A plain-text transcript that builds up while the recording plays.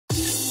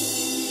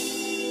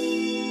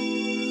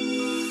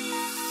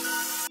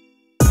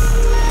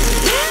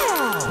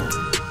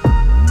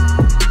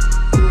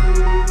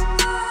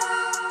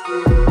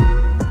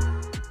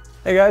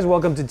Hey guys,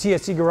 welcome to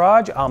TST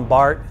Garage. I'm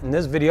Bart. In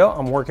this video,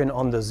 I'm working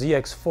on the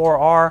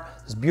ZX-4RR.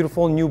 This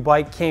beautiful new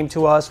bike came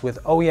to us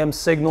with OEM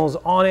signals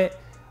on it.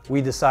 We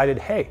decided,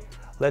 hey,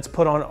 let's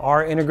put on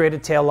our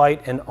integrated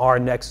taillight and our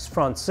Nexus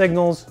front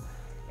signals.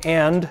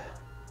 And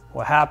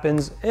what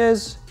happens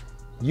is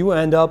you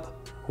end up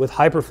with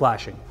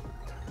hyperflashing.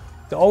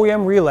 The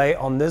OEM relay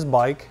on this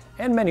bike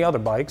and many other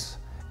bikes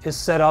is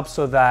set up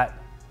so that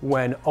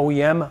when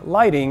OEM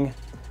lighting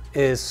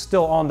is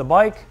still on the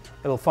bike,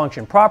 it'll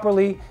function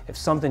properly. If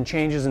something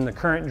changes in the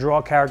current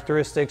draw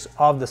characteristics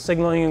of the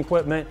signaling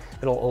equipment,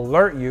 it'll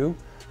alert you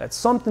that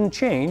something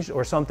changed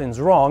or something's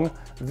wrong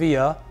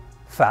via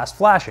fast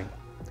flashing.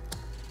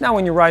 Now,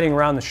 when you're riding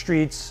around the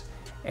streets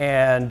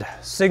and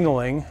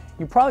signaling,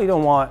 you probably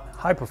don't want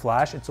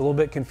hyperflash. It's a little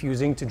bit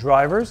confusing to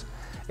drivers.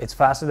 It's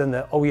faster than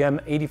the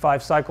OEM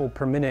 85 cycle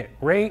per minute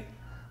rate.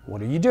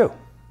 What do?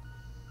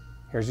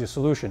 Here's your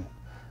solution.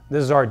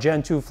 This is our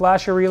Gen 2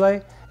 flasher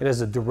relay. It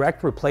is a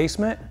direct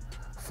replacement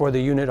for the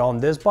unit on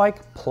this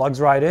bike. Plugs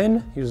right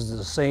in, uses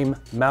the same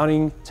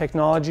mounting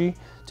technology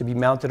to be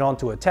mounted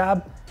onto a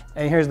tab.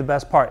 And here's the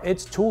best part,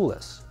 it's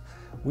toolless.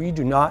 We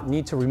do not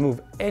need to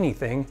remove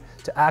anything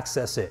to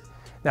access it.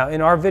 Now,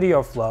 in our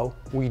video flow,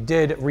 we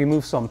did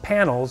remove some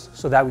panels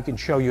so that we can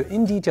show you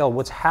in detail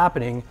what's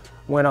happening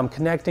when I'm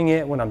connecting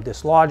it, when I'm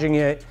dislodging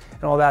it,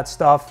 and all that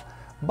stuff.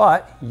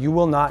 But you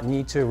will not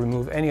need to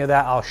remove any of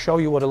that. I'll show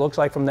you what it looks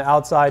like from the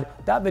outside.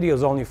 That video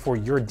is only for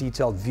your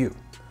detailed view.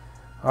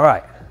 All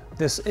right.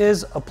 This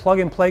is a plug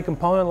and play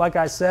component. Like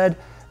I said,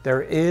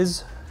 there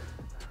is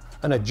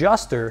an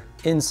adjuster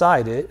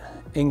inside it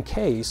in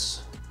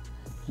case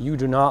you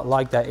do not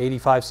like that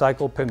 85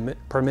 cycle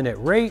per minute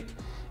rate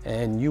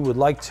and you would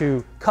like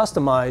to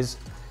customize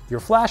your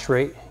flash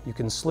rate. You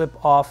can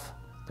slip off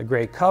the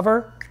gray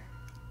cover,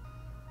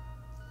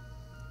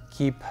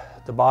 keep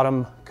the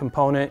bottom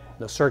component,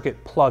 the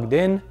circuit, plugged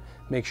in.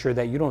 Make sure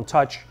that you don't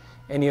touch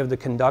any of the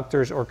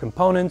conductors or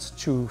components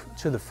to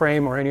the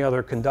frame or any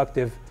other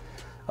conductive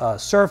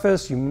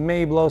surface. You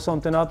may blow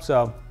something up,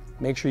 so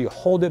make sure you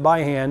hold it by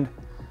hand,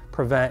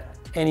 prevent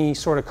any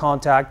sort of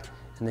contact,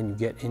 and then you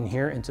get in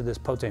here into this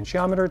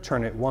potentiometer,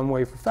 turn it one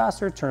way for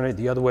faster, turn it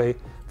the other way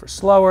for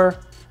slower,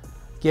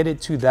 get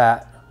it to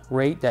that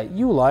rate that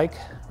you like,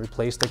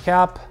 replace the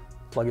cap,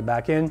 plug it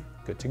back in,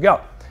 good to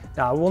go.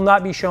 Now, I will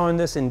not be showing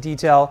this in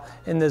detail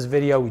in this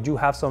video. We do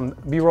have some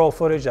B-roll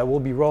footage that we'll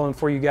be rolling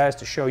for you guys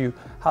to show you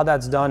how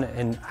that's done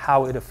and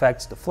how it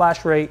affects the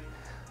flash rate.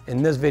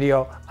 In this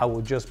video, I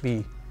will just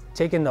be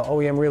taking the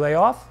OEM relay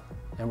off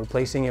and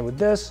replacing it with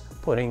this,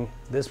 putting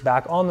this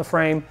back on the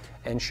frame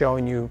and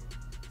showing you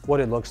what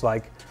it looks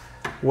like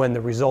when the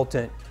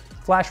resultant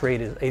flash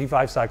rate is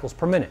 85 cycles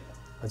per minute.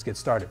 Let's get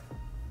started.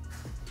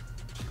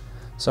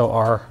 So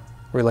our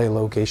relay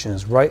location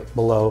is right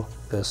below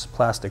this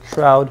plastic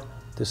shroud.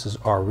 This is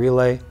our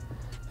relay.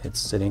 It's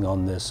sitting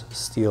on this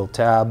steel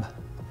tab.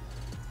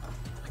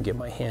 I get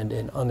my hand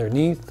in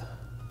underneath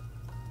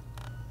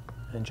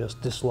and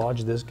just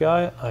dislodge this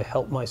guy. I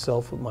help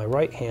myself with my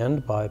right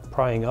hand by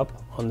prying up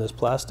on this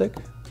plastic.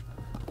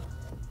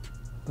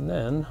 And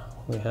then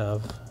we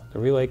have the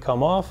relay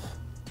come off.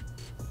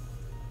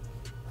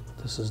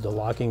 This is the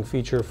locking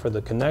feature for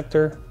the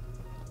connector.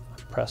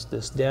 Press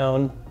this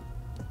down,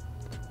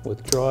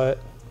 withdraw it.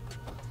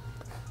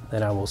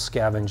 Then I will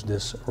scavenge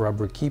this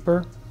rubber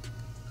keeper.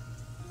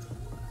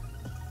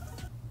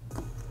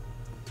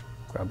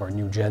 Grab our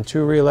new Gen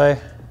 2 relay.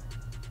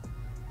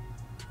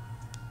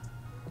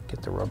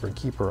 Get the rubber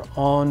keeper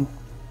on.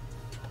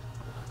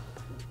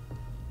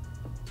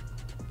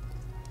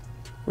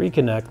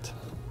 Reconnect,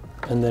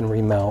 and then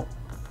remount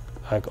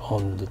back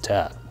on the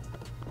tab.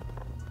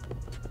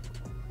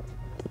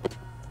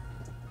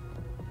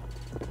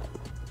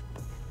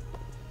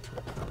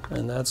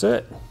 And that's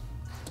it.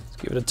 Let's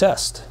give it a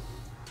test.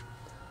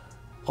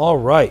 All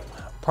right,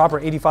 proper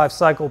 85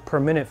 cycle per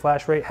minute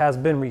flash rate has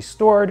been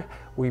restored.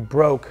 We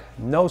broke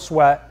no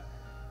sweat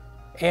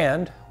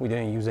and we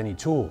didn't use any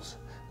tools.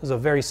 This is a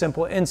very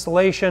simple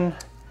installation.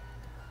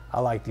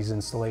 I like these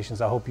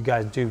installations. I hope you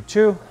guys do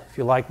too. If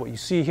you like what you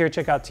see here,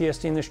 check out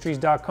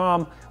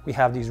tstindustries.com. We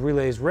have these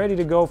relays ready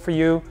to go for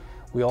you.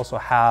 We also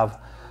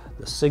have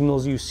the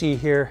signals you see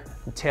here,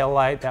 the tail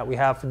light that we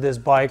have for this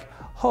bike,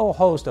 whole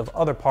host of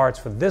other parts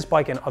for this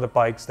bike and other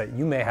bikes that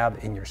you may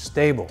have in your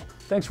stable.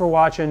 Thanks for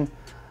watching.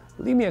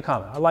 Leave me a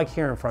comment. I like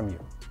hearing from you.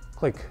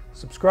 Click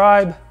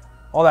subscribe,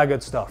 all that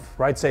good stuff.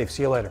 Ride safe.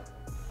 See you later.